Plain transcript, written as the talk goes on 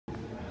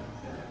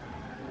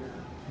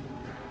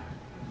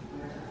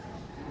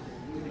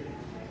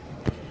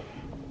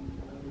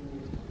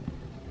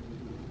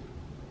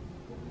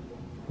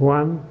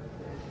1.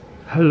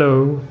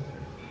 Hello.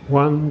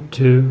 1,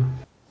 2.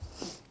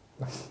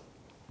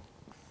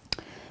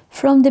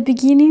 From the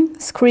beginning,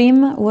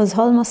 Scream was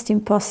almost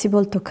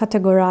impossible to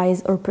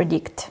categorize or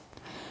predict.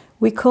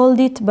 We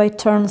called it by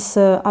turns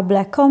a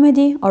black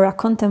comedy or a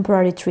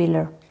contemporary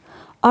thriller.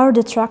 Our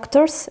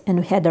detractors,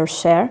 and we had our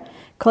share,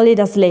 call it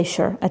a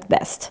slasher at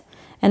best,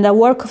 and a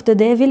work of the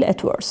devil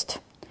at worst.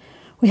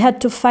 We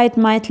had to fight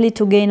mightily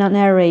to gain an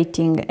R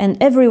rating, and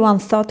everyone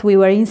thought we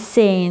were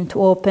insane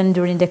to open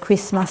during the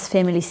Christmas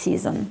family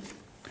season.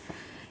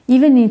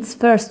 Even in its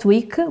first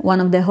week, one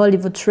of the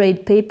Hollywood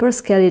trade papers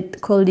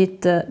called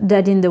it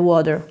dead in the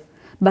water.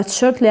 But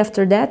shortly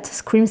after that,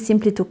 Scream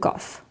simply took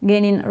off,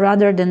 gaining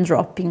rather than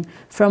dropping,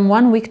 from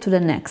one week to the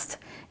next,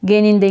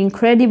 gaining the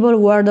incredible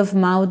word of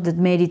mouth that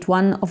made it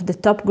one of the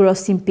top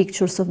grossing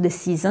pictures of the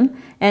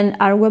season and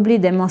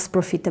arguably the most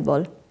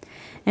profitable.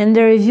 And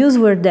the reviews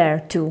were there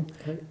too.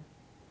 Okay.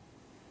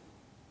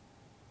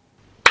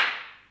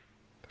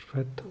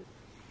 Perfetto.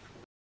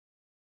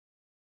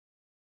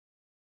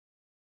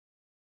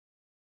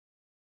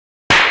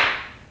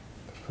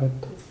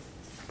 Perfetto.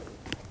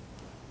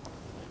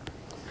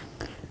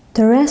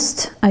 The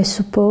rest, I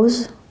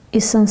suppose,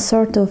 is some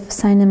sort of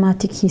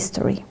cinematic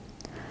history.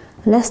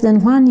 Less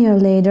than 1 year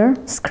later,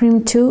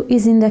 Scream 2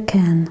 is in the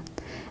can.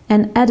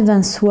 An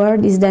advanced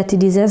word is that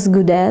it is as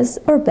good as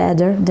or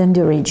better than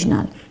the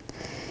original.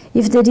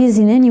 If that is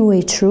in any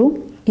way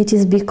true, it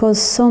is because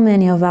so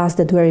many of us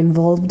that were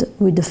involved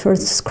with the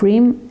first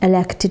Scream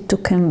elected to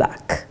come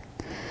back.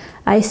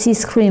 I see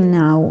Scream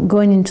now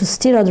going into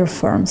still other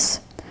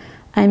forms.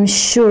 I'm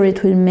sure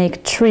it will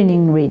make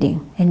thrilling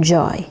reading.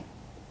 Enjoy!